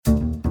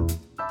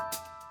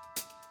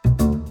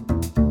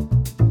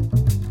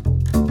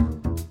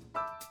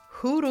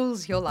Who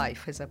Rules Your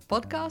Life is a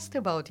podcast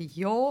about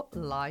your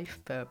life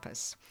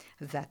purpose,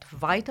 that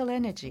vital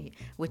energy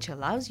which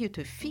allows you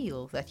to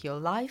feel that your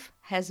life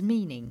has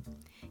meaning.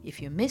 If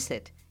you miss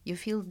it, you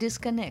feel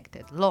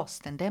disconnected,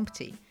 lost, and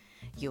empty.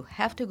 You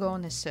have to go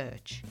on a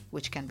search,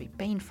 which can be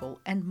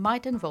painful and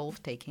might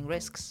involve taking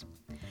risks.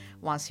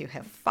 Once you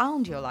have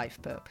found your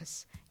life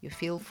purpose, you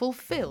feel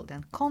fulfilled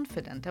and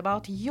confident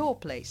about your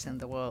place in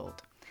the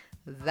world.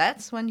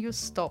 That's when you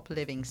stop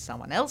living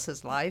someone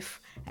else's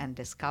life and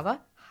discover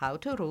how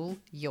to rule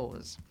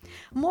yours.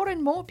 More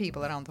and more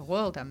people around the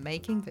world are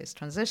making this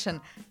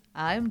transition.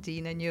 I'm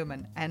Dina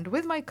Newman, and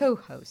with my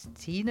co-host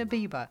Tina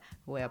Bieber,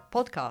 we're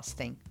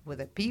podcasting with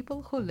the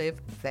people who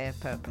live their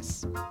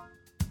purpose.